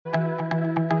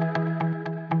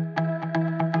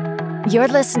You're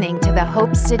listening to the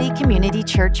Hope City Community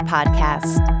Church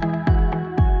podcast.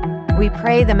 We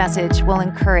pray the message will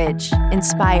encourage,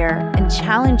 inspire, and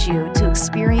challenge you to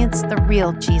experience the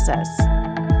real Jesus.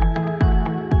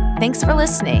 Thanks for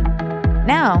listening.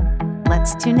 Now,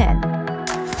 let's tune in.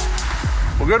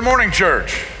 Well, good morning,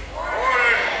 church.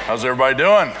 How's everybody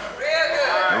doing?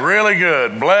 Really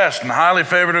good. Blessed and highly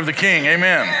favored of the King.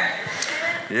 Amen.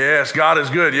 Yes, God is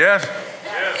good. Yes?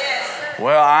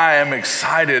 Well, I am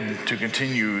excited to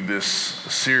continue this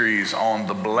series on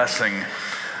the blessing.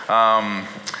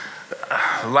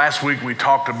 Last week we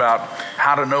talked about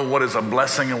how to know what is a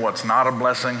blessing and what's not a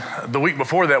blessing. The week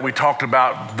before that we talked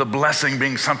about the blessing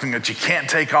being something that you can't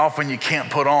take off and you can't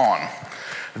put on.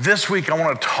 This week I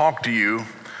want to talk to you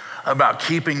about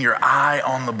keeping your eye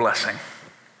on the blessing.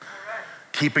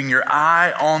 Keeping your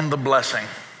eye on the blessing.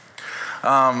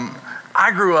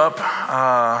 I grew up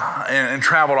and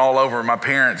traveled all over. My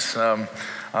parents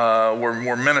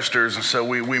were ministers, and so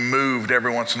we moved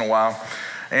every once in a while.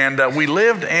 And we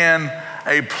lived in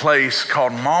a place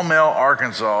called Maumelle,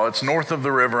 Arkansas. It's north of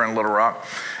the river in Little Rock.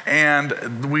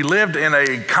 And we lived in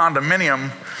a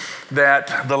condominium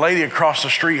that the lady across the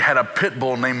street had a pit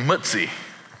bull named Mutzi.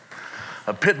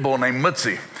 A pit bull named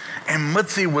Mutzi. And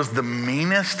Mutzi was the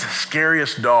meanest,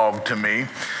 scariest dog to me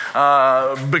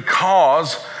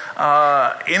because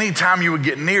anytime you would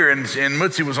get near, and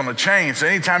Mutzi was on a chain, so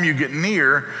anytime you get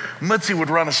near, Mutzi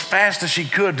would run as fast as she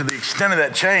could to the extent of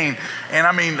that chain. And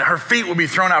I mean, her feet would be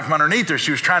thrown out from underneath her. She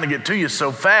was trying to get to you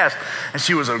so fast, and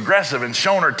she was aggressive and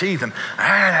showing her teeth and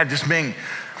just being.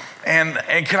 And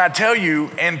can I tell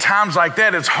you, in times like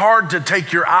that, it's hard to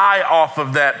take your eye off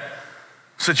of that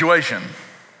situation.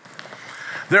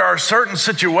 There are certain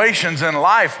situations in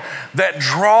life that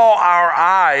draw our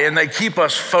eye and they keep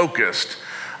us focused.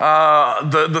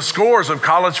 The scores of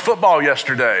college football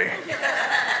yesterday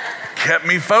kept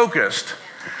me focused.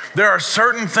 There are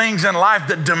certain things in life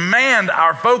that demand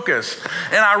our focus.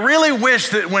 And I really wish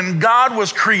that when God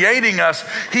was creating us,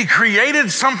 He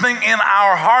created something in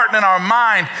our heart and in our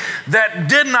mind that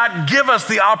did not give us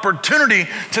the opportunity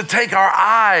to take our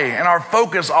eye and our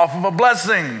focus off of a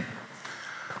blessing.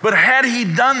 But had He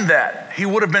done that, He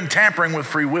would have been tampering with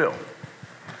free will.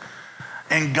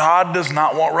 And God does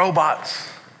not want robots.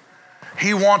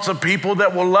 He wants a people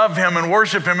that will love Him and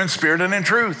worship Him in spirit and in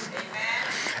truth.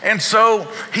 Amen. And so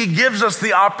He gives us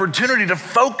the opportunity to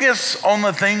focus on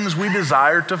the things we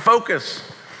desire to focus.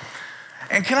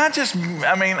 And I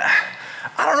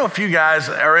don't know if you guys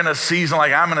are in a season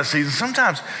like I'm in a season.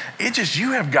 Sometimes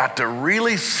you have got to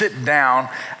really sit down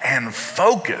and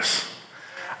focus.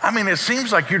 I mean, it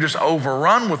seems like you're just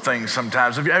overrun with things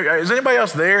sometimes. Is anybody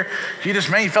else there? You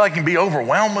feel like you can be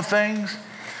overwhelmed with things?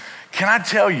 Can I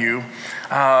tell you,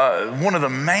 one of the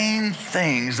main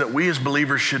things that we as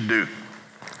believers should do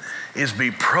is be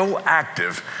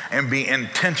proactive and be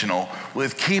intentional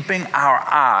with keeping our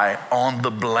eye on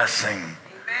the blessing. Amen.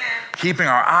 Keeping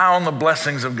our eye on the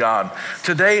blessings of God.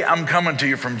 Today, I'm coming to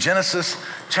you from Genesis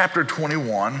chapter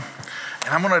 21, and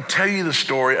I'm going to tell you the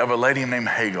story of a lady named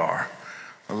Hagar.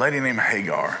 A lady named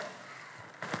Hagar.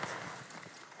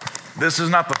 This is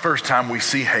not the first time we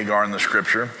see Hagar in the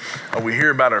scripture. We hear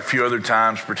about her a few other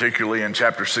times, particularly in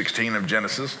chapter 16 of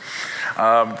Genesis.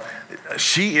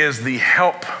 She is the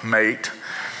helpmate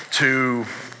to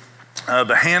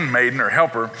the handmaiden or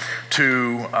helper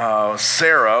to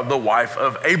Sarah, the wife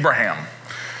of Abraham.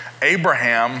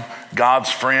 Abraham, God's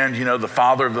friend, the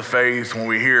father of the faith. When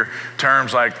we hear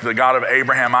terms like the God of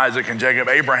Abraham, Isaac, and Jacob,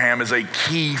 Abraham is a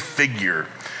key figure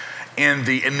in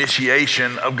the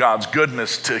initiation of God's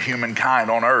goodness to humankind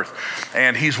on earth.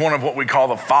 And he's one of what we call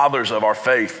the fathers of our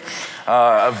faith.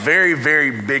 A very,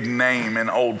 very big name in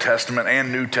Old Testament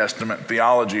and New Testament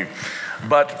theology.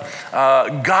 But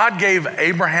God gave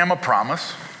Abraham a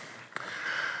promise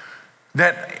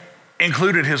that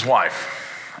included his wife.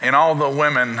 And all the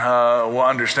women will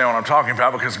understand what I'm talking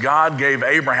about because God gave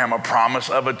Abraham a promise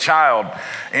of a child.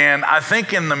 And I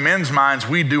think in the men's minds,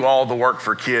 we do all the work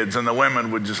for kids, and the women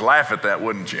would just laugh at that,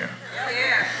 wouldn't you?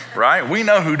 Yeah. Right? We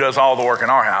know who does all the work in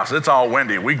our house. It's all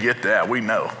Wendy. We get that. We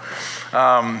know.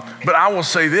 But I will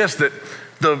say this, that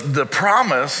the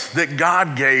promise that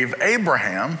God gave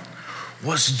Abraham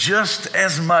was just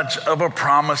as much of a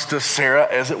promise to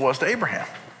Sarah as it was to Abraham.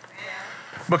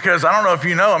 Because I don't know if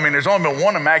you know, there's only been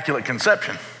one immaculate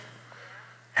conception,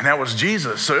 and that was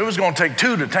Jesus. So it was going to take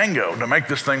two to tango to make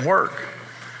this thing work.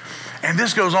 And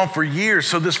this goes on for years.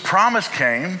 So this promise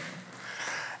came,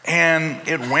 and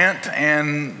it went,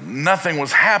 and nothing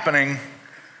was happening.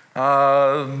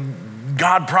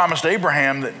 God promised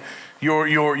Abraham that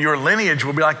your lineage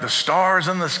will be like the stars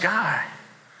in the sky.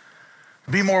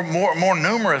 Be more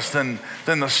numerous than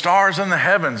the stars in the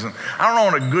heavens. And I don't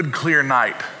know, on a good clear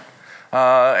night,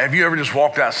 have you ever just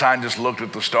walked outside and just looked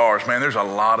at the stars? Man, there's a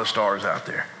lot of stars out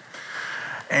there.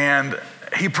 And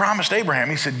he promised Abraham,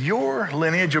 he said, your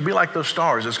lineage will be like those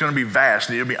stars. It's going to be vast.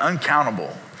 It'll be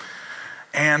uncountable.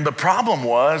 And the problem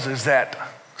is that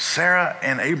Sarah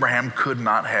and Abraham could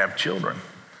not have children.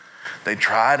 They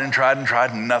tried and tried and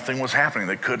tried, and nothing was happening.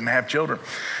 They couldn't have children.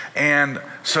 And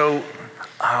so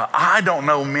I don't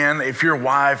know, men, if your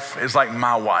wife is like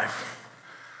my wife,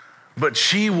 but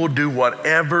she will do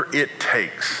whatever it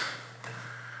takes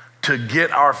to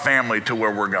get our family to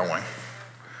where we're going.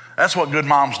 That's what good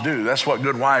moms do. That's what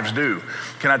good wives do.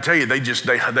 Can I tell you, they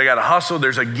got to hustle.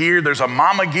 There's a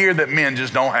mama gear that men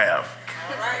just don't have.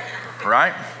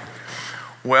 Right?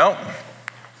 Well,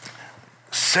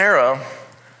 Sarah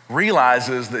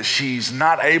realizes that she's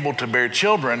not able to bear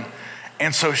children,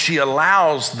 and so she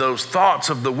allows those thoughts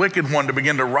of the wicked one to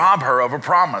begin to rob her of a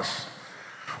promise.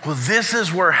 Well, this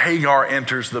is where Hagar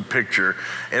enters the picture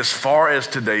as far as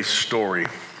today's story.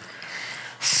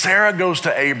 Sarah goes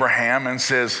to Abraham and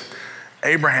says,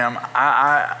 Abraham,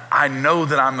 I know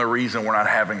that I'm the reason we're not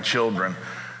having children.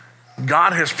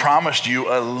 God has promised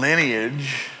you a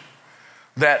lineage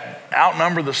that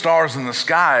outnumber the stars in the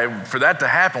sky. For that to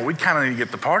happen, we kind of need to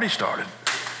get the party started.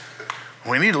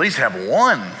 We need to at least have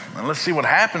one, and let's see what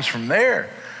happens from there.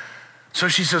 So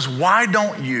she says, why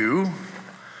don't you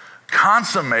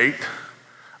consummate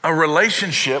a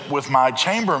relationship with my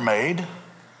chambermaid,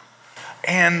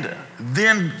 and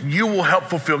then you will help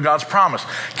fulfill God's promise.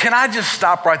 Can I just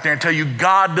stop right there and tell you,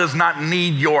 God does not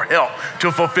need your help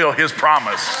to fulfill his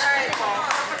promise.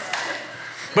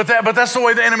 But that's the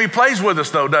way the enemy plays with us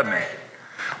though, doesn't he?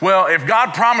 Well, if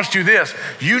God promised you this,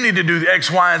 you need to do the X,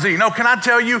 Y, and Z. No, can I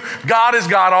tell you, God is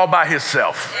God all by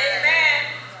himself.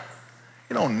 Amen.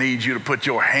 He don't need you to put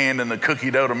your hand in the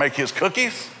cookie dough to make his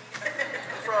cookies.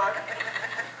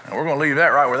 And we're going to leave that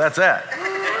right where that's at.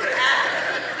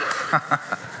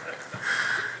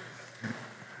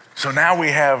 So now we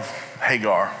have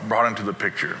Hagar brought into the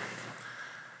picture.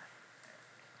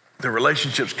 The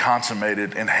relationship's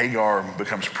consummated, and Hagar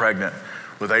becomes pregnant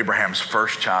with Abraham's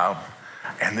first child,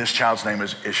 and this child's name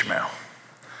is Ishmael.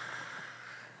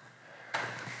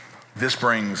 This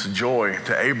brings joy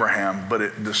to Abraham, but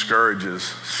it discourages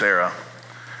Sarah.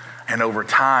 And over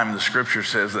time, the scripture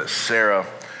says that Sarah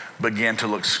began to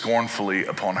look scornfully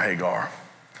upon Hagar.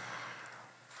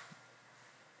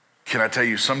 Can I tell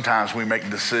you, sometimes we make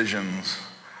decisions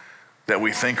that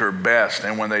we think are best,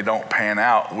 and when they don't pan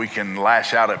out, we can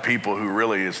lash out at people who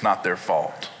really it's not their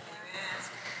fault.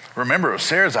 Remember, it was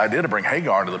Sarah's idea to bring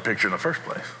Hagar into the picture in the first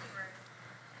place.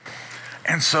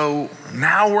 And so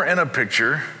now we're in a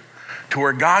picture to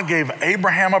where God gave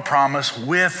Abraham a promise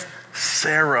with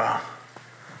Sarah.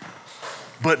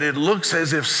 But it looks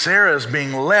as if Sarah is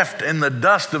being left in the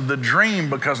dust of the dream,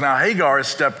 because now Hagar has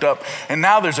stepped up, and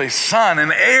now there's a son,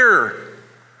 an heir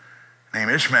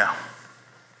named Ishmael.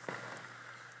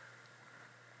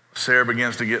 Sarah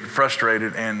begins to get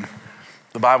frustrated, and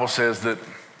the Bible says that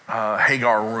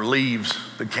Hagar leaves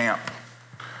the camp.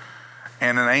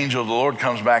 And an angel of the Lord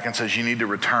comes back and says, you need to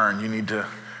return. You need to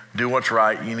do what's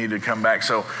right. You need to come back.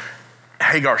 So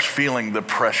Hagar's feeling the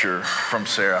pressure from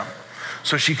Sarah.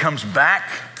 So she comes back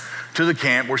to the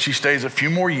camp where she stays a few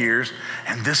more years.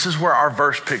 And this is where our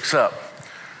verse picks up.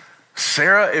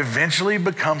 Sarah eventually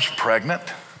becomes pregnant.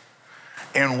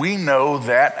 And we know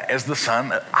that as the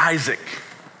son of Isaac.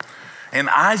 And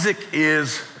Isaac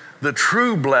is the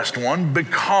true blessed one,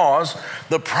 because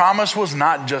the promise was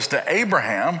not just to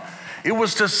Abraham, it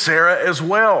was to Sarah as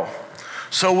well.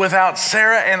 So without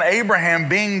Sarah and Abraham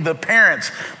being the parents,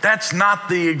 that's not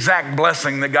the exact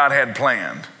blessing that God had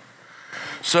planned.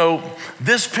 So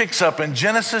this picks up in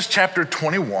Genesis chapter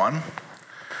 21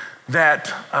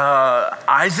 that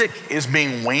Isaac is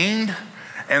being weaned,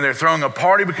 and they're throwing a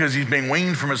party because he's being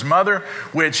weaned from his mother,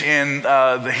 which in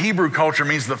the Hebrew culture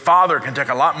means the father can take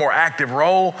a lot more active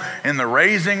role in the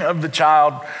raising of the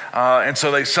child. And so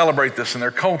they celebrate this in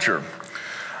their culture.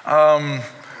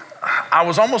 I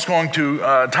was almost going to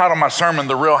title my sermon,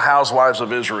 The Real Housewives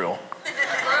of Israel.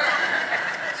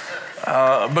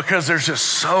 Because there's just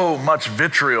so much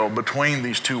vitriol between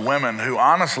these two women who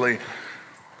honestly,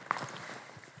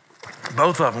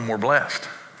 both of them were blessed.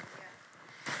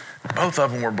 Both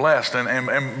of them were blessed.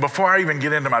 And before I even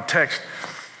get into my text,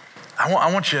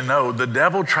 I want you to know the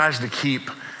devil tries to keep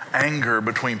anger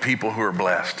between people who are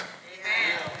blessed.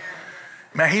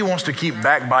 Man, he wants to keep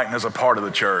backbiting as a part of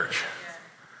the church.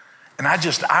 And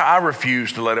I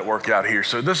refuse to let it work out here.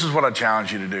 So this is what I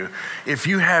challenge you to do. If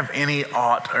you have any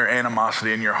aught or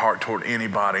animosity in your heart toward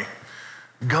anybody,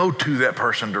 go to that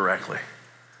person directly.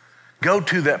 Go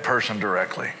to that person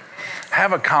directly.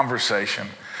 Have a conversation.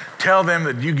 Tell them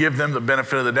that you give them the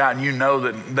benefit of the doubt and you know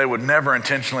that they would never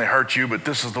intentionally hurt you, but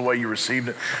this is the way you received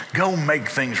it. Go make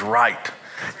things right,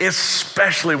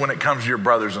 especially when it comes to your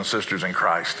brothers and sisters in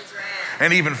Christ.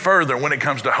 And even further, when it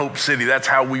comes to Hope City, that's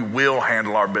how we will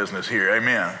handle our business here.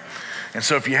 Amen. And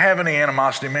so if you have any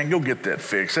animosity, man, go get that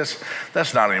fixed.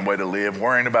 That's not any way to live,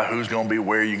 worrying about who's going to be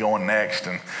where you're going next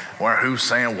and who's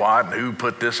saying what and who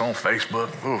put this on Facebook.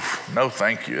 Oof, no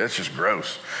thank you. That's just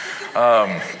gross.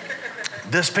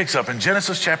 This picks up in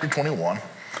Genesis chapter 21,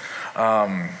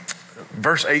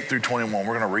 verse 8 through 21.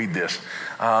 We're going to read this.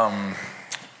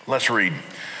 Let's read.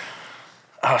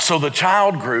 So the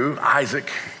child grew, Isaac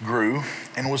grew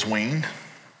and was weaned,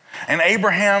 and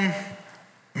Abraham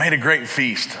made a great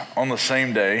feast on the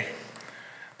same day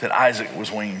that Isaac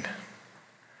was weaned.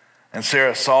 And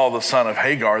Sarah saw the son of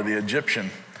Hagar, the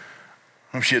Egyptian,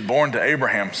 whom she had borne to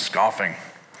Abraham, scoffing.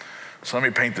 So let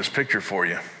me paint this picture for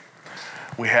you.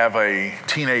 We have a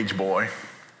teenage boy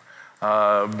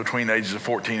between the ages of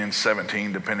 14 and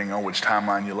 17, depending on which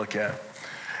timeline you look at.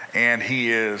 And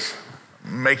he is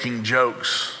making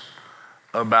jokes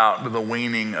about the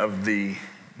weaning of the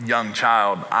young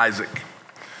child, Isaac.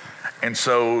 And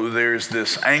so there's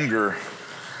this anger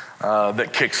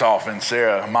that kicks off in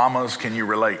Sarah. Mamas, can you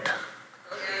relate?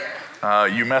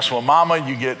 You mess with mama,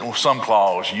 you get some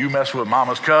claws. You mess with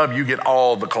mama's cub, you get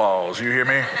all the claws. You hear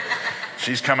me?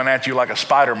 She's coming at you like a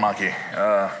spider monkey.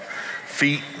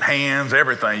 Feet, hands,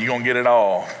 everything. You're going to get it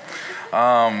all.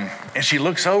 And she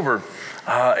looks over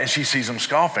and she sees him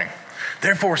scoffing.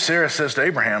 Therefore, Sarah says to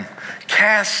Abraham,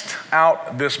 cast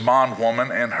out this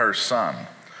bondwoman and her son.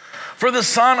 For the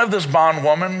son of this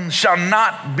bondwoman shall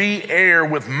not be heir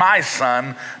with my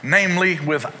son, namely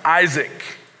with Isaac.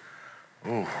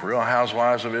 Ooh, Real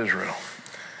Housewives of Israel.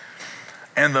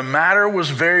 And the matter was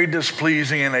very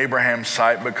displeasing in Abraham's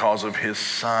sight because of his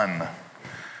son.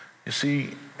 You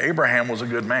see, Abraham was a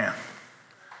good man.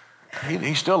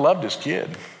 He still loved his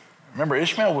kid. Remember,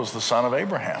 Ishmael was the son of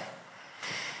Abraham.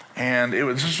 And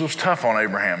this was tough on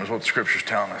Abraham, is what the scripture's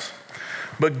telling us.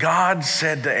 But God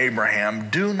said to Abraham,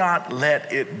 do not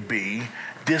let it be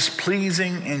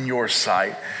displeasing in your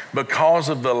sight because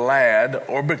of the lad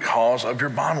or because of your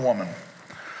bondwoman.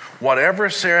 Whatever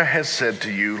Sarah has said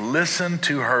to you, listen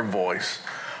to her voice.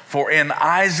 For in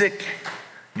Isaac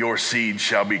your seed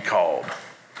shall be called.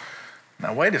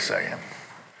 Now wait a second.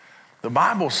 The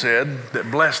Bible said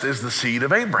that blessed is the seed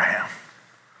of Abraham,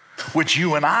 which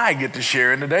you and I get to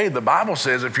share in today. The Bible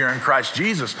says if you're in Christ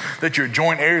Jesus, that you're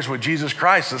joint heirs with Jesus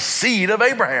Christ, the seed of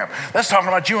Abraham. That's talking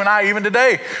about you and I even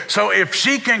today. So if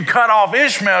she can cut off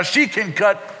Ishmael, she can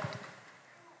cut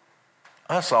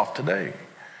us off today.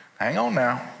 Hang on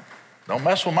now. Don't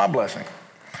mess with my blessing.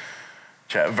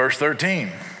 Verse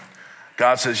 13,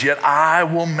 God says, yet I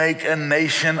will make a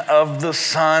nation of the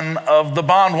son of the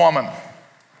bondwoman,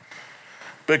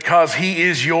 because he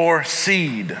is your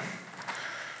seed.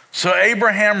 So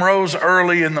Abraham rose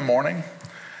early in the morning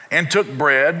and took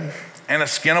bread and a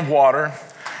skin of water,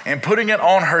 and putting it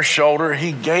on her shoulder,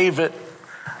 he gave it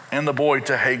and the boy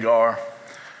to Hagar,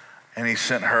 and he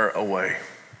sent her away.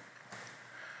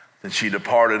 Then she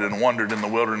departed and wandered in the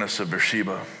wilderness of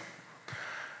Beersheba,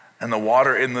 and the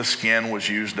water in the skin was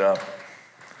used up,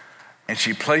 and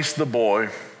she placed the boy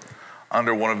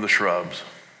under one of the shrubs.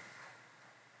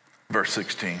 Verse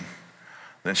 16.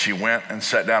 Then she went and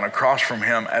sat down across from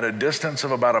him at a distance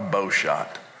of about a bow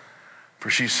shot. For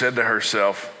she said to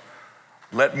herself,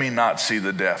 let me not see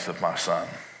the death of my son.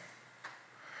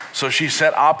 So she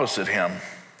sat opposite him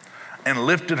and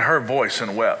lifted her voice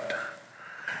and wept.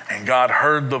 And God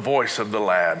heard the voice of the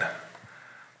lad.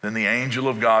 Then the angel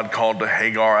of God called to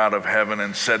Hagar out of heaven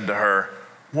and said to her,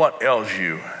 what ails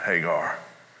you, Hagar?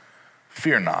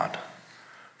 Fear not,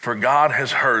 for God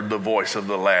has heard the voice of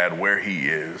the lad where he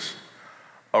is.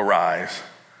 Arise,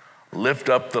 lift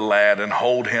up the lad and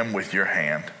hold him with your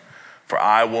hand, for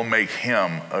I will make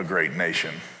him a great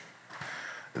nation.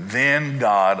 Then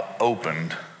God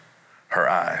opened her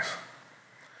eyes,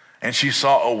 and she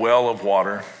saw a well of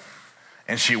water,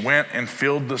 and she went and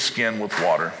filled the skin with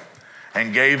water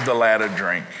and gave the lad a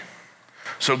drink.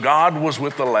 So God was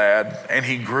with the lad, and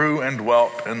he grew and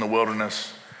dwelt in the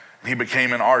wilderness. He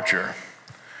became an archer.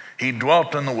 He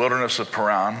dwelt in the wilderness of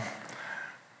Paran.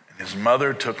 His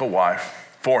mother took a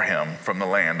wife for him from the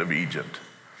land of Egypt.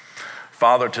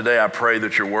 Father, today I pray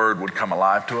that your word would come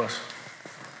alive to us.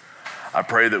 I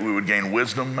pray that we would gain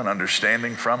wisdom and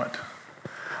understanding from it.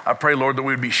 I pray, Lord, that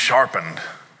we would be sharpened.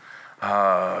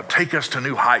 Take us to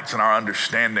new heights in our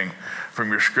understanding from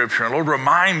your scripture. And Lord,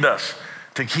 remind us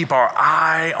to keep our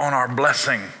eye on our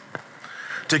blessing,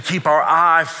 to keep our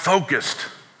eye focused.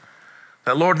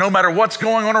 That, Lord, no matter what's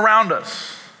going on around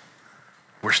us,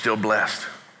 we're still blessed.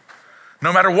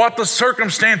 No matter what the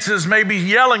circumstances may be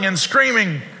yelling and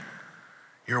screaming,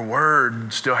 your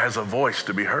word still has a voice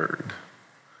to be heard.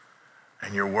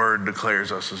 And your word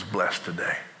declares us as blessed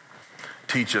today.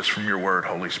 Teach us from your word,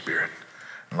 Holy Spirit.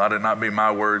 And let it not be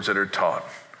my words that are taught,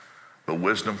 but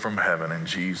wisdom from heaven. In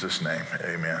Jesus' name,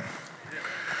 amen.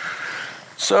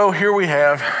 So here we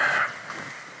have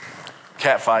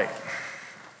cat fight.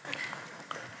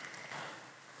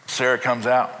 Sarah comes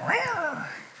out.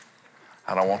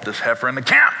 I don't want this heifer in the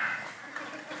camp.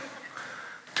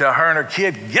 Tell her and her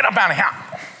kid, get up out of here.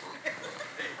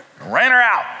 Ran her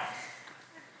out.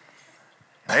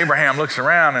 And Abraham looks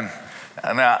around and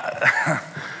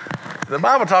the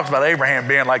Bible talks about Abraham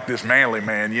being like this manly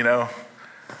man, you know.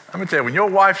 Let me tell you, when your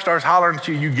wife starts hollering at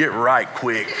you, you get right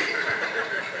quick.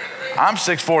 I'm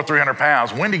 6'4", 300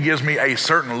 pounds. Wendy gives me a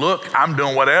certain look, I'm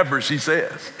doing whatever she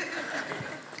says.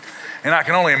 And I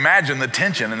can only imagine the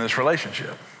tension in this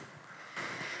relationship.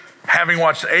 Having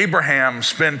watched Abraham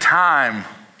spend time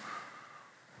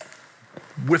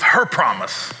with her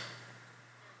promise.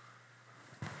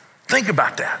 Think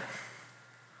about that.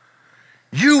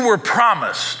 You were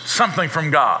promised something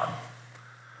from God.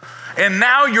 And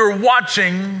now you're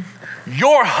watching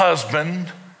your husband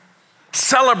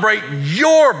celebrate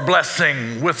your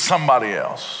blessing with somebody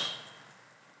else.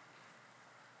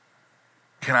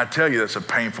 Can I tell you that's a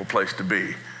painful place to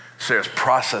be? Sarah's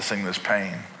processing this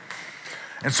pain.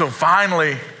 And so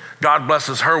finally, God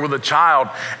blesses her with a child.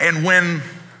 And when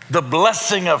the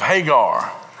blessing of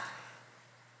Hagar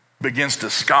begins to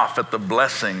scoff at the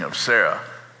blessing of Sarah,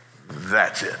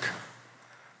 that's it.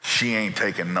 She ain't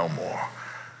taking no more.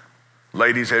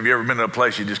 Ladies, have you ever been to a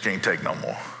place you just can't take no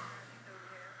more?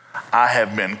 I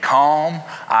have been calm.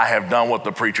 I have done what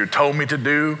the preacher told me to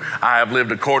do. I have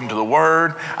lived according to the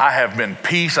word. I have been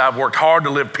peace. I've worked hard to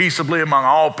live peaceably among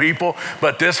all people,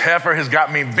 but this heifer has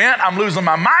got me bent. I'm losing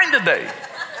my mind today.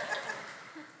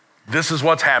 This is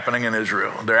what's happening in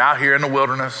Israel. They're out here in the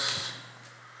wilderness.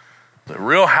 The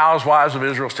real housewives of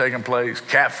Israel's taking place,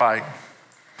 cat fight.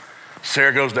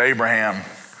 Sarah goes to Abraham.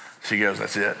 She goes,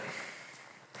 that's it.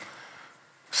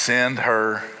 Send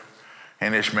her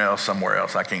and Ishmael somewhere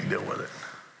else. I can't deal with it.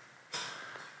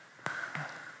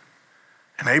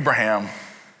 And Abraham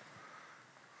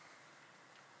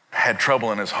had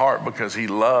trouble in his heart because he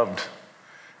loved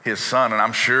his son. And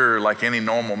I'm sure, like any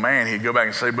normal man, he'd go back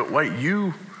and say, but wait,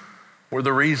 you were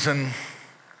the reason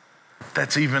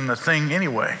that's even the thing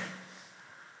anyway.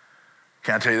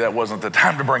 Can I tell you that wasn't the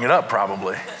time to bring it up,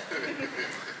 probably.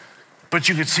 But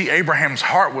you could see Abraham's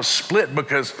heart was split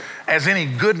because as any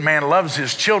good man loves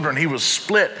his children, he was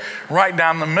split right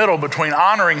down the middle between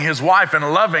honoring his wife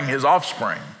and loving his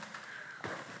offspring.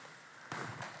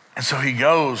 And so he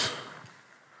goes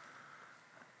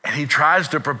and he tries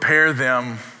to prepare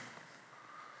them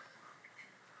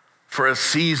for a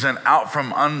season out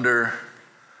from under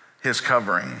his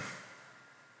covering.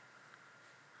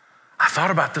 I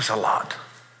thought about this a lot.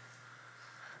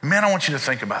 Men, I want you to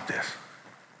think about this.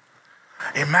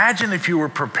 Imagine if you were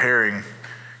preparing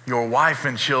your wife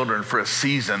and children for a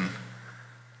season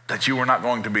that you were not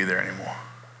going to be there anymore.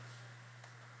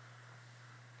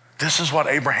 This is what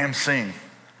Abraham's seeing.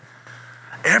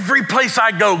 Every place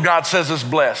I go, God says is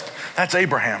blessed. That's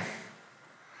Abraham.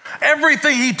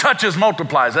 Everything he touches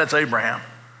multiplies. That's Abraham.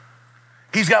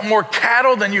 He's got more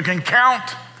cattle than you can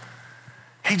count.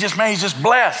 He's just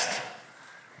blessed.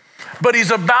 But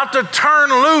he's about to turn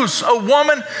loose a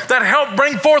woman that helped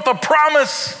bring forth a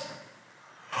promise,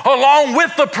 along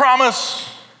with the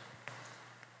promise,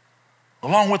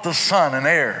 along with the son and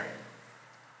heir,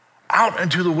 out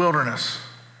into the wilderness,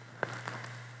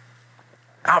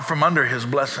 out from under his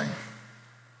blessing.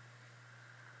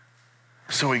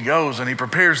 So he goes and he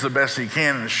prepares the best he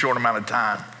can in a short amount of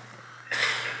time.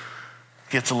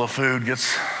 Gets a little food,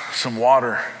 gets some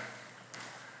water,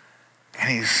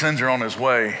 and he sends her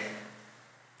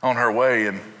on her way,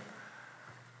 and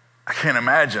I can't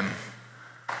imagine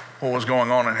what was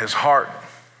going on in his heart.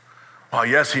 While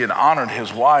yes, he had honored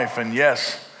his wife, and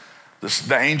yes,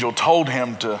 the angel told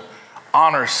him to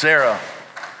honor Sarah,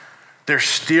 there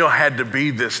still had to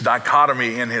be this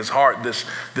dichotomy in his heart, this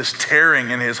tearing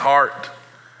in his heart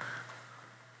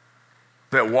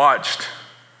that watched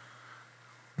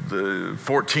the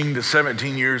 14 to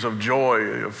 17 years of joy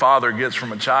a father gets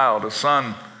from a child, a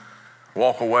son,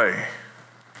 walk away.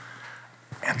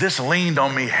 And this leaned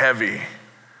on me heavy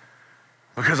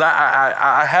because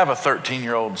I have a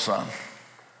 13-year-old son.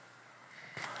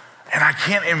 And I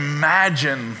can't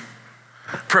imagine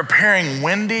preparing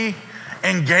Wendy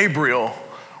and Gabriel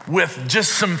with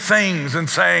just some things and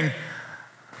saying,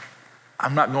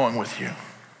 I'm not going with you.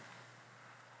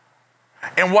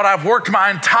 And what I've worked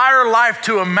my entire life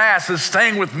to amass is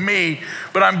staying with me,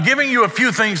 but I'm giving you a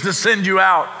few things to send you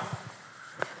out.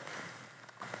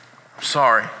 I'm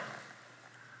sorry,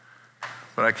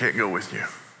 but I can't go with you.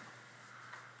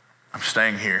 I'm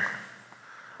staying here.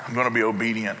 I'm going to be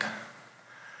obedient.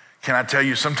 Can I tell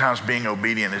you, sometimes being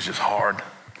obedient is just hard.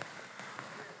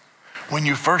 When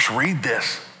you first read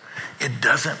this, it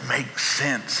doesn't make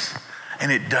sense,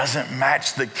 and it doesn't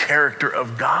match the character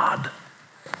of God.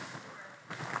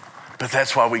 But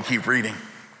that's why we keep reading.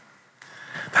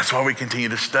 That's why we continue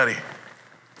to study.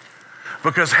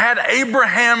 Because had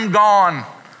Abraham gone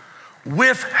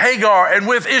with Hagar and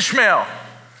with Ishmael,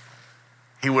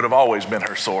 he would have always been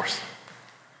her source.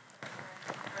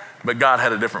 But God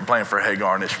had a different plan for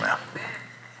Hagar and Ishmael.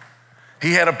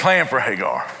 He had a plan for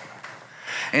Hagar.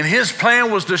 And his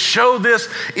plan was to show this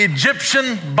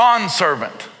Egyptian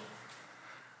bondservant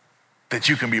that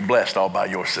you can be blessed all by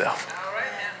yourself.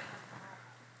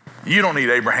 You don't need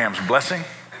Abraham's blessing.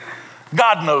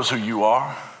 God knows who you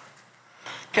are.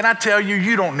 Can I tell you,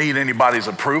 you don't need anybody's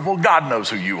approval. God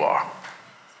knows who you are.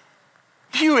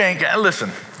 Listen,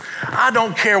 I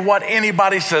don't care what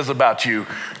anybody says about you.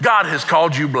 God has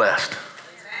called you blessed.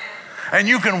 And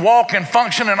you can walk and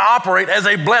function and operate as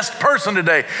a blessed person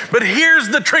today. But here's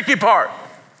the tricky part.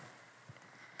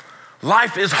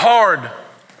 Life is hard.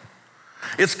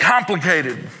 It's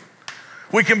complicated.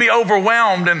 We can be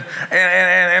overwhelmed,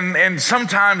 and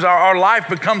sometimes our life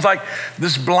becomes like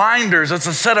this blinders. It's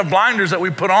a set of blinders that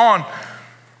we put on.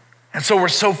 And so we're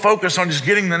so focused on just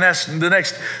getting the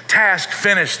next task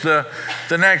finished, the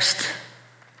next.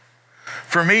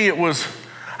 For me, it was,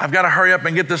 I've got to hurry up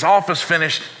and get this office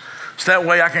finished so that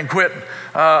way I can quit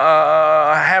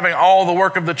having all the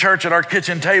work of the church at our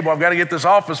kitchen table. I've got to get this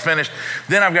office finished.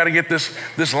 Then I've got to get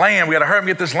this land. We got to hurry up and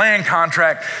get this land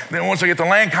contract. Then once I get the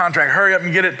land contract, hurry up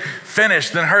and get it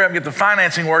finished. Then hurry up and get the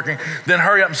financing working. Then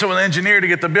hurry up and sit with an engineer to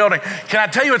get the building. Can I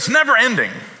tell you, it's never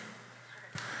ending.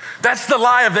 That's the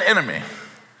lie of the enemy,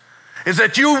 is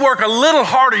that you work a little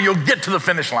harder, you'll get to the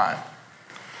finish line.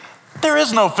 There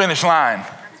is no finish line.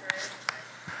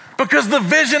 Because the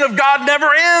vision of God never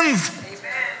ends. Amen.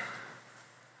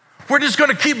 We're just going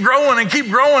to keep growing and keep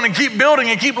growing and keep building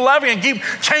and keep loving and keep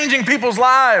changing people's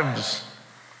lives.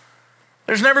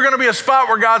 There's never going to be a spot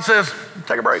where God says,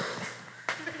 take a break.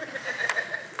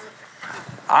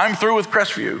 I'm through with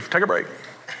Crestview. Take a break.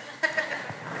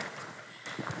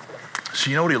 So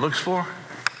you know what he looks for?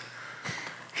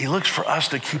 He looks for us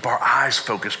to keep our eyes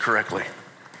focused correctly.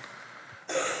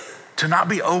 To not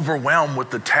be overwhelmed with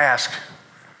the task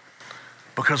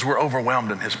because we're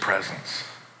overwhelmed in his presence.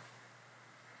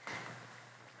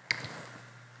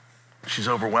 She's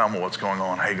overwhelmed with what's going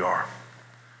on, Hagar.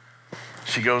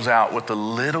 She goes out with a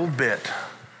little bit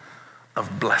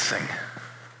of blessing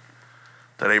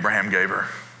that Abraham gave her.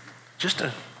 Just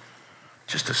a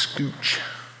scooch.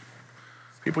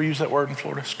 People use that word in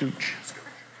Florida, scooch.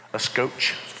 A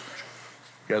scotch.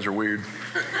 You guys are weird.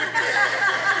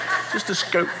 Just a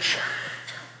scotch.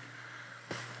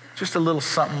 Just a little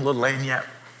something, a little lanyard.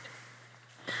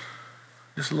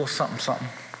 Just a little something, something.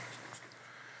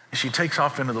 And she takes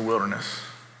off into the wilderness.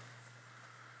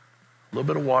 A little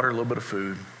bit of water, a little bit of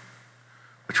food,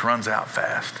 which runs out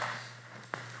fast.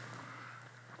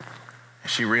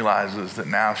 And she realizes that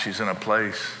now she's in a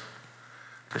place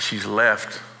that she's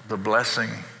left the blessing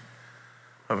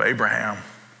of Abraham.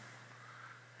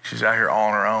 She's out here all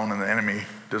on her own, and the enemy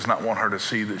does not want her to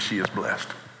see that she is blessed.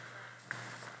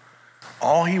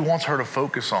 All he wants her to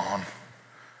focus on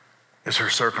is her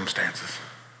circumstances.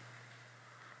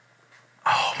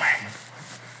 Oh, man.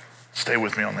 Stay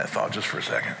with me on that thought just for a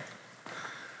second.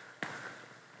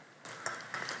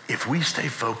 If we stay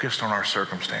focused on our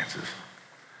circumstances,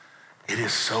 it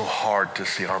is so hard to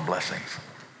see our blessings.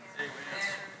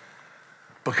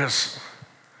 Because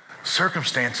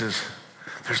circumstances,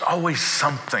 there's always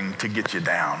something to get you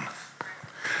down.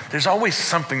 There's always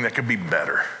something that could be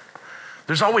better.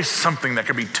 There's always something that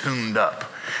could be tuned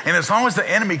up. And as long as the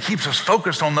enemy keeps us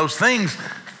focused on those things,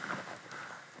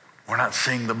 we're not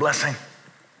seeing the blessing.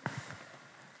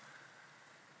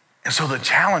 And so the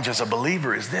challenge as a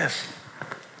believer is this,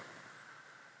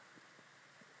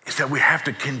 is that we have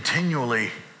to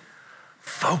continually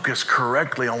focus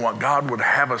correctly on what God would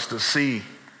have us to see,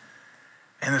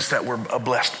 and it's that we're a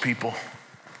blessed people.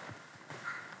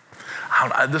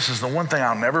 This is the one thing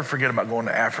I'll never forget about going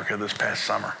to Africa this past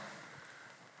summer,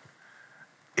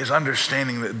 is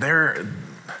understanding that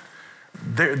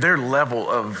their level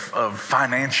of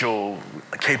financial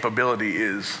capability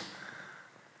is,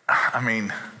 I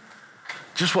mean,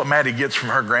 just what Maddie gets from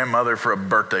her grandmother for a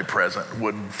birthday present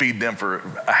would feed them for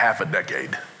a half a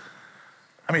decade.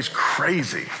 I mean, it's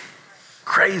crazy,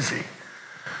 crazy.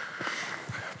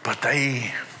 But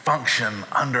they function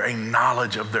under a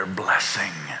knowledge of their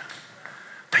blessing.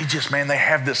 They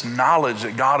have this knowledge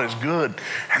that God is good,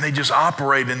 and they just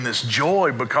operate in this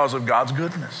joy because of God's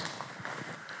goodness.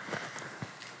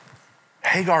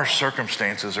 Hagar's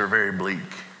circumstances are very bleak.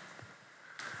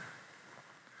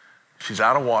 She's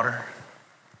out of water.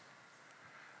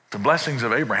 The blessings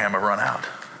of Abraham have run out.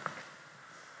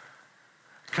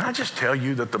 Can I just tell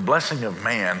you that the blessing of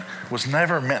man was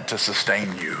never meant to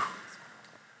sustain you?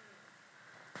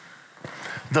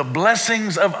 The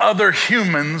blessings of other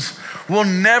humans will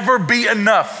never be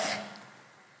enough.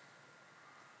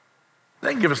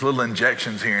 They can give us little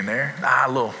injections here and there.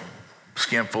 A little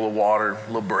skin full of water, a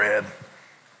little bread.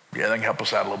 Yeah, they can help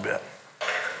us out a little bit.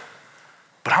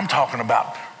 But I'm talking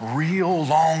about real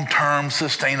long-term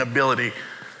sustainability.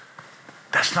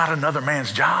 That's not another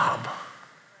man's job.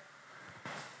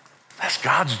 That's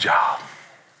God's job.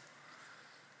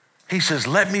 He says,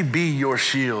 let me be your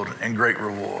shield and great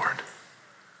reward.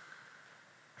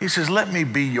 He says, let me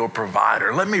be your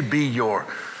provider. Let me be your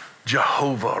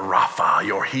Jehovah Rapha,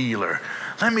 your healer.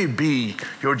 Let me be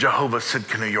your Jehovah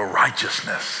Sidkenu, your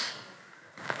righteousness.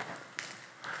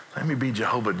 Let me be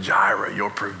Jehovah Jireh,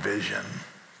 your provision.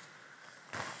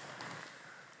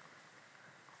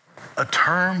 A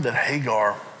term that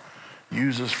Hagar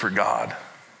uses for God,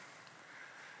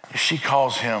 she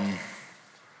calls him,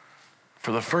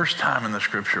 for the first time in the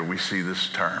scripture, we see this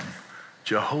term,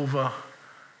 Jehovah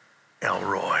El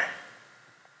Roi.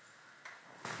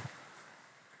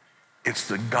 It's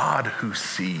the God who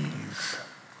sees.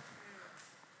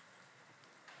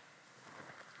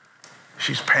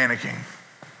 She's panicking.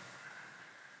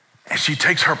 And she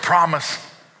takes her promise.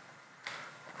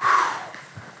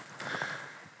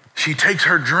 She takes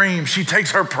her dream. She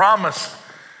takes her promise.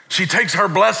 She takes her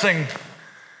blessing.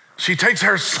 She takes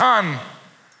her son.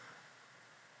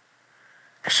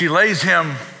 She lays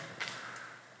him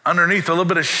underneath a little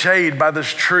bit of shade by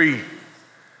this tree.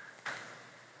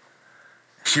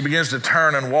 She begins to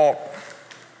turn and walk.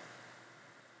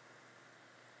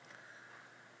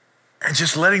 And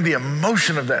just letting the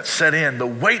emotion of that set in, the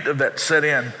weight of that set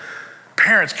in.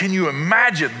 Parents, can you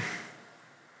imagine?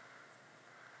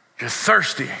 You're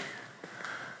thirsty,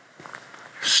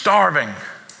 starving,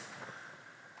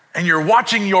 and you're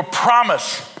watching your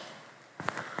promise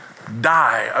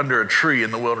die under a tree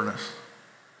in the wilderness.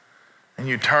 And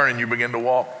you turn and you begin to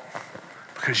walk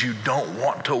because you don't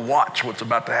want to watch what's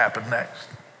about to happen next.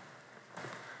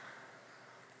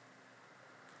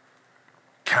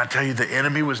 Can I tell you, the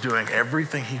enemy was doing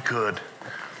everything he could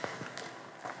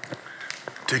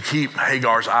to keep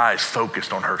Hagar's eyes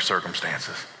focused on her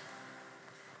circumstances.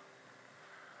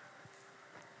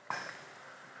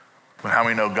 But how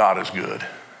many know God is good?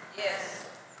 Yes.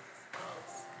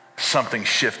 Something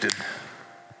shifted.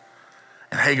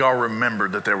 And Hagar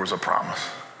remembered that there was a promise.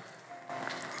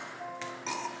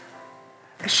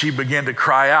 And she began to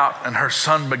cry out, and her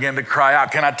son began to cry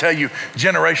out. Can I tell you,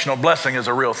 generational blessing is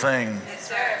a real thing. Yes,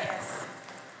 sir. Yes.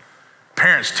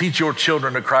 Parents, teach your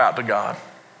children to cry out to God.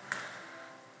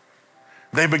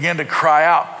 They began to cry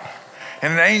out,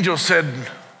 and an angel said,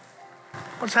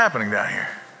 what's happening down here?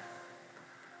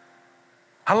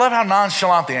 I love how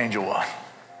nonchalant the angel was.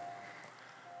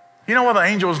 You know why the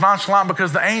angel was nonchalant?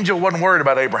 Because the angel wasn't worried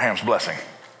about Abraham's blessing.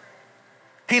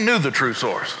 He knew the true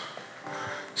source.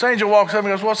 So the angel walks up and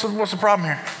goes, what's the problem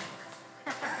here?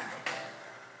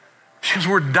 She goes,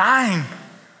 we're dying.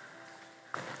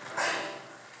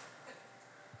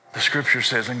 The scripture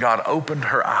says, and God opened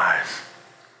her eyes.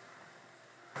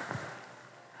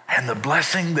 And the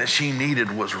blessing that she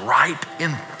needed was right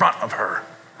in front of her.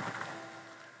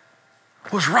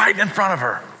 Was right in front of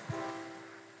her.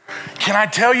 Can I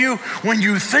tell you, when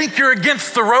you think you're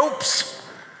against the ropes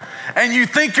and you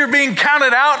think you're being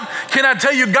counted out, can I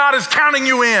tell you, God is counting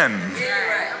you in?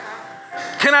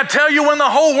 Can I tell you, when the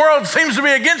whole world seems to be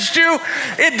against you,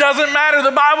 it doesn't matter.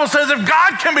 The Bible says if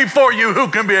God can be for you, who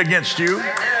can be against you?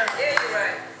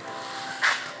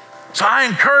 So I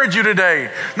encourage you today,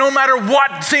 no matter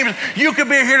what seems, you could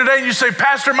be here today and you say,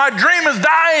 Pastor, my dream is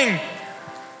dying.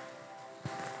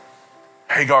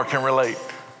 Hagar can relate.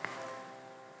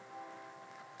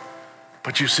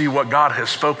 But you see, what God has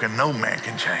spoken, no man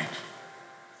can change.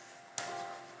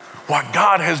 What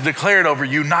God has declared over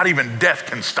you, not even death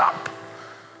can stop.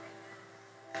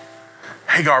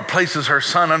 Hagar places her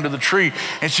son under the tree,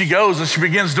 and she goes and she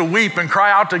begins to weep and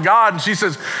cry out to God. And she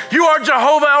says, you are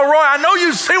Jehovah El Roi. I know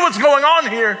you see what's going on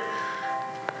here.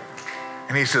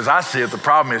 And he says, I see it. The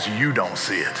problem is you don't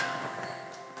see it.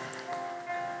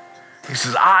 He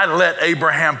says, I let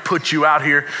Abraham put you out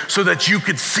here so that you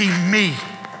could see me.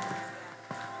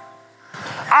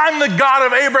 I'm the God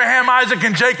of Abraham, Isaac,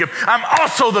 and Jacob. I'm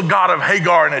also the God of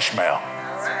Hagar and Ishmael.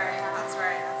 That's right. That's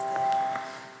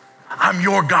right. I'm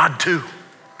your God too.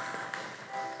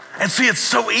 And see, it's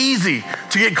so easy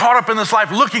to get caught up in this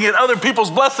life looking at other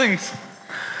people's blessings.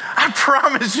 I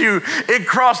promise you, it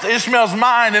crossed Ishmael's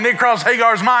mind and it crossed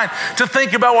Hagar's mind to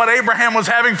think about what Abraham was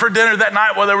having for dinner that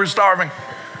night while they were starving.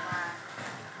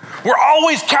 We're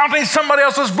always counting somebody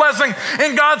else's blessing,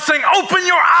 and God's saying, open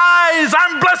your eyes,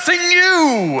 I'm blessing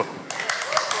you.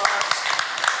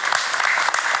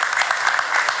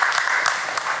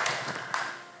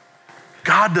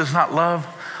 God does not love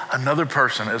another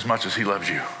person as much as he loves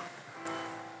you.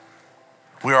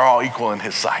 We are all equal in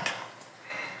his sight.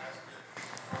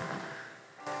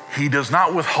 He does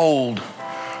not withhold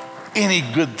any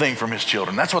good thing from his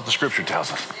children. That's what the scripture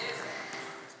tells us.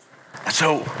 And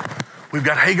so we've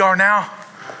got Hagar now.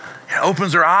 It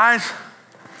opens her eyes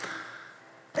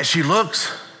and she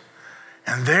looks,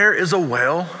 and there is a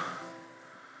well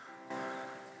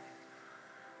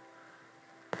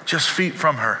just feet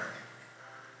from her.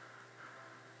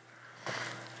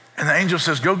 And the angel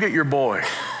says, go get your boy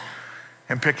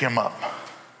and pick him up.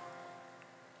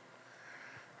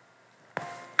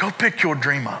 Go pick your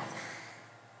dream up.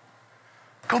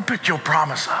 Go pick your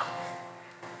promise up.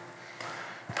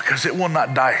 Because it will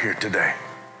not die here today.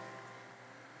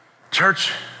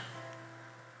 Church,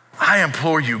 I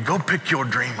implore you, go pick your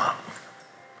dream up.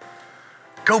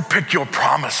 Go pick your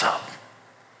promise up.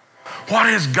 What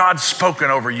has God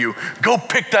spoken over you? Go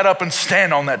pick that up and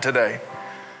stand on that today.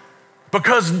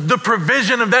 Because the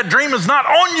provision of that dream is not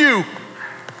on you.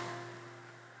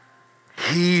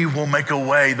 He will make a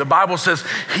way. The Bible says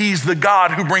he's the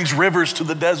God who brings rivers to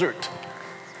the desert.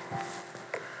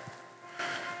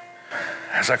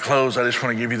 As I close, I just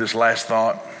want to give you this last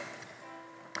thought.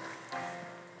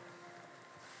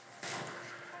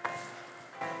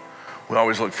 We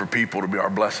always look for people to be our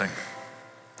blessing.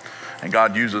 And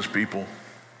God uses people.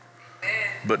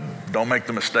 But don't make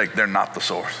the mistake, they're not the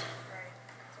source.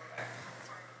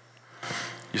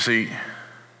 You see,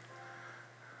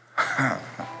 oh,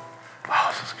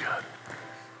 this is good.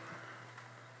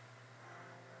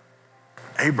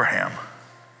 Abraham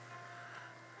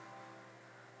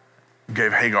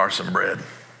gave Hagar some bread.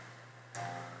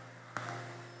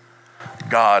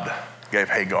 God gave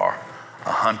Hagar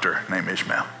a hunter named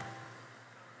Ishmael.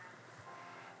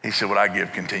 He said, what I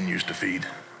give continues to feed.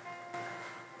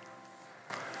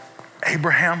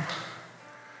 Abraham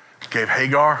gave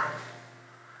Hagar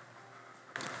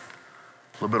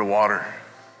a little bit of water.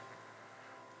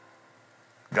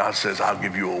 God says, I'll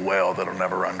give you a well that'll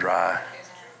never run dry.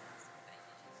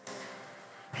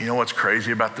 You know what's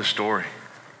crazy about this story?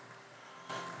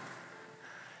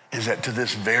 Is that to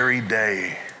this very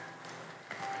day,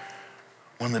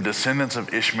 when the descendants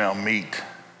of Ishmael meet,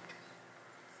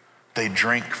 they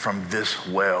drink from this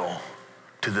well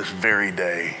to this very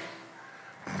day.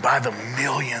 By the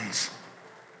millions,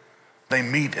 they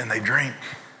meet and they drink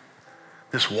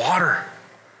this water.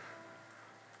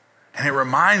 And it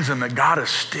reminds them that God is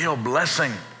still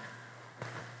blessing.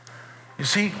 You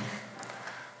see,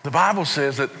 the Bible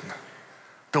says that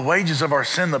the wages of our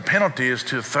sin, the penalty, is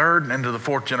to the third and to the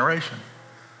fourth generation.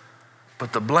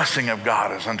 But the blessing of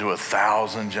God is unto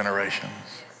 1,000 generations.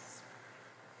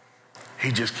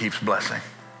 He just keeps blessing.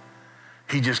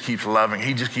 He just keeps loving.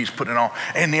 He just keeps putting it on.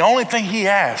 And the only thing he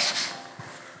asks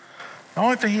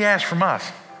from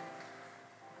us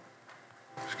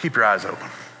is keep your eyes open.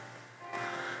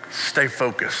 Stay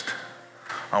focused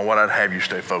on what I'd have you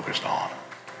stay focused on.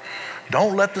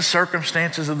 Don't let the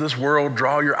circumstances of this world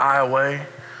draw your eye away.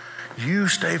 You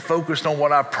stay focused on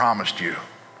what I've promised you.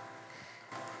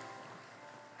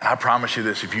 And I promise you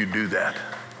this, if you do that,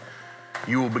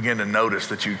 you will begin to notice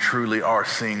that you truly are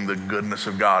seeing the goodness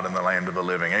of God in the land of the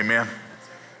living. Amen?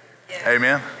 Yeah.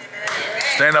 Amen? Amen?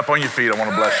 Stand up on your feet. I want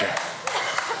to bless you.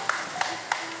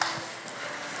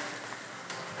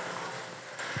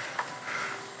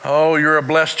 Oh, you're a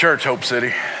blessed church, Hope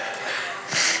City.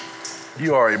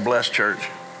 You are a blessed church.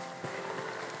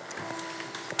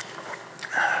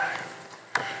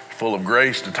 Full of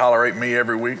grace to tolerate me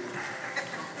every week.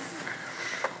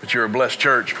 But you're a blessed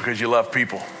church because you love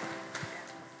people.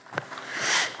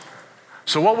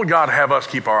 So what would God have us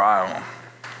keep our eye on?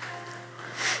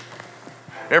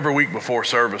 every week before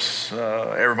service,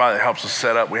 everybody that helps us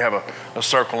set up, we have a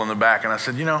circle in the back. And I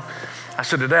said,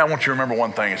 today I want you to remember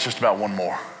one thing. It's just about one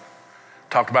more.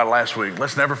 Talked about it last week.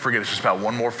 Let's never forget it's just about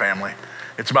one more family.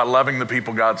 It's about loving the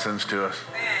people God sends to us.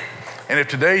 And if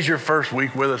today's your first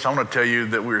week with us, I want to tell you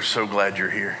that we're so glad you're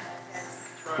here.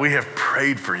 We have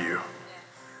prayed for you.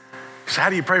 So how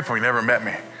do you pray for me? You never met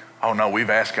me. Oh no, we've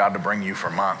asked God to bring you for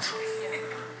months.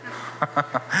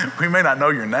 We may not know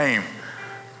your name,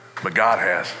 but God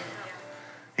has.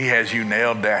 He has you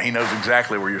nailed down. He knows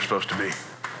exactly where you're supposed to be.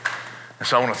 And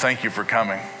so I want to thank you for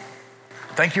coming.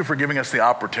 Thank you for giving us the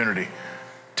opportunity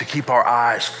to keep our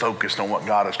eyes focused on what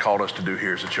God has called us to do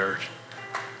here as a church.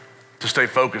 To stay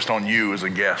focused on you as a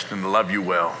guest and to love you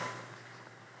well.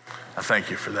 I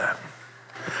thank you for that.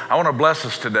 I want to bless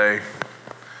us today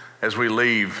as we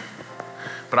leave,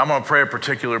 but I'm going to pray a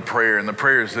particular prayer, and the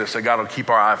prayer is this, that God will keep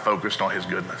our eye focused on his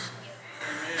goodness.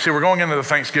 See, we're going into the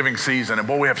Thanksgiving season, and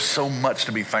boy, we have so much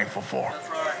to be thankful for.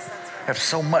 Have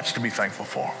so much to be thankful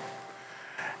for.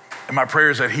 And my prayer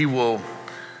is that he will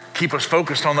keep us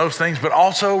focused on those things, but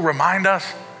also remind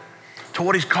us to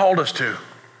what he's called us to.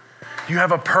 You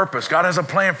have a purpose. God has a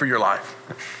plan for your life.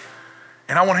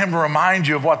 And I want him to remind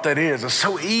you of what that is. It's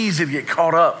so easy to get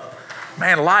caught up.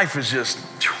 Man, life is just,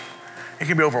 it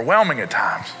can be overwhelming at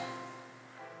times.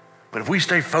 But if we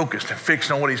stay focused and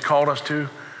fixed on what he's called us to,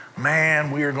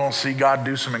 man, we are going to see God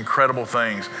do some incredible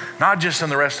things. Not just in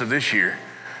the rest of this year,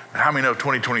 but how many know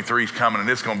 2023 is coming and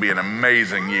it's going to be an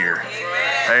amazing year?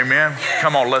 Amen. Amen. Yes.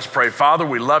 Come on, let's pray. Father,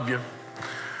 we love you.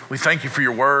 We thank you for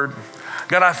your word.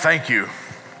 God, I thank you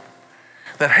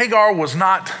that Hagar was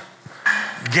not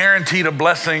guaranteed a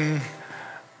blessing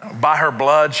by her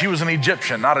blood. She was an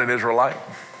Egyptian, not an Israelite.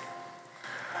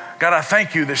 God, I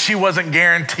thank you that she wasn't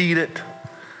guaranteed it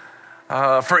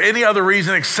for any other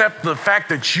reason except the fact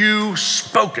that you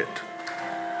spoke it.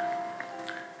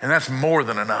 And that's more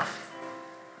than enough.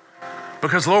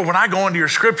 Because Lord, when I go into your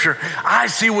scripture, I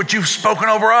see what you've spoken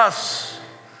over us.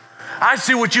 I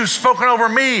see what you've spoken over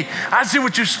me. I see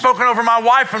what you've spoken over my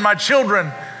wife and my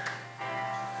children.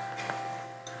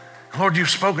 Lord, you've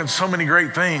spoken so many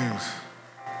great things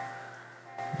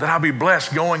that I'll be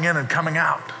blessed going in and coming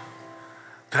out.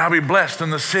 That I'll be blessed in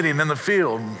the city and in the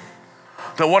field.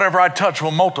 That whatever I touch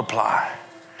will multiply.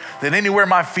 That anywhere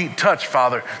my feet touch,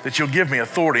 Father, that you'll give me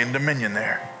authority and dominion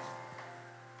there.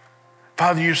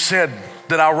 Father, you said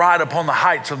that I'll ride upon the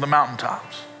heights of the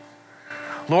mountaintops.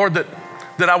 Lord,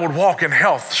 that I would walk in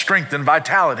health, strength, and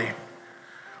vitality.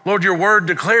 Lord, your word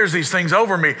declares these things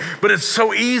over me, but it's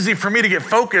so easy for me to get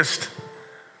focused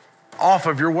off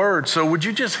of your word. So would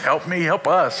you just help me, help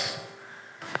us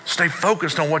stay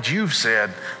focused on what you've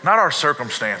said, not our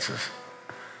circumstances.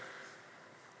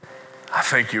 I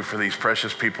thank you for these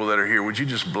precious people that are here. Would you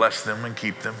just bless them and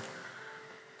keep them?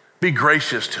 Be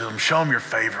gracious to them. Show them your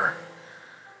favor.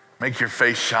 Make your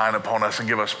face shine upon us and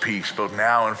give us peace, both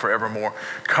now and forevermore.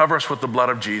 Cover us with the blood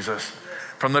of Jesus.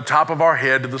 From the top of our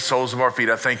head to the soles of our feet,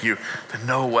 I thank you that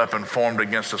no weapon formed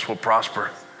against us will prosper.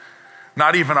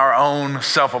 Not even our own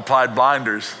self-applied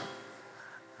blinders.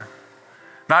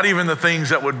 Not even the things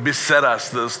that would beset us,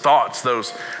 those thoughts,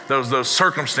 those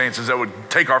circumstances that would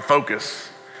take our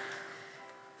focus.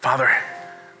 Father,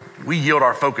 we yield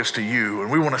our focus to you,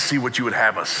 and we want to see what you would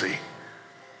have us see.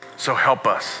 So help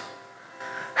us.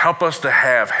 Help us to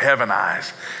have heaven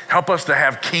eyes. Help us to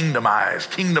have kingdom eyes,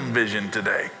 kingdom vision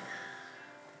today.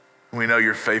 We know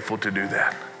you're faithful to do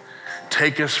that.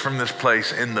 Take us from this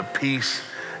place in the peace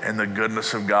and the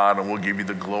goodness of God, and we'll give you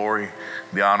the glory,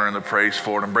 the honor, and the praise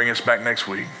for it. And bring us back next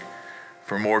week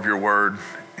for more of your word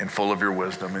and full of your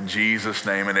wisdom. In Jesus'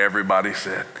 name, and everybody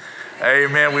said,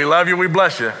 amen. We love you, we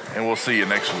bless you, and we'll see you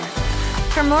next week.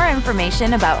 For more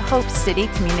information about Hope City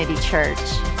Community Church,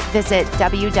 visit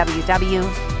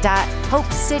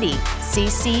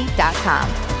www.hopecitycc.com.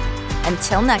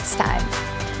 Until next time.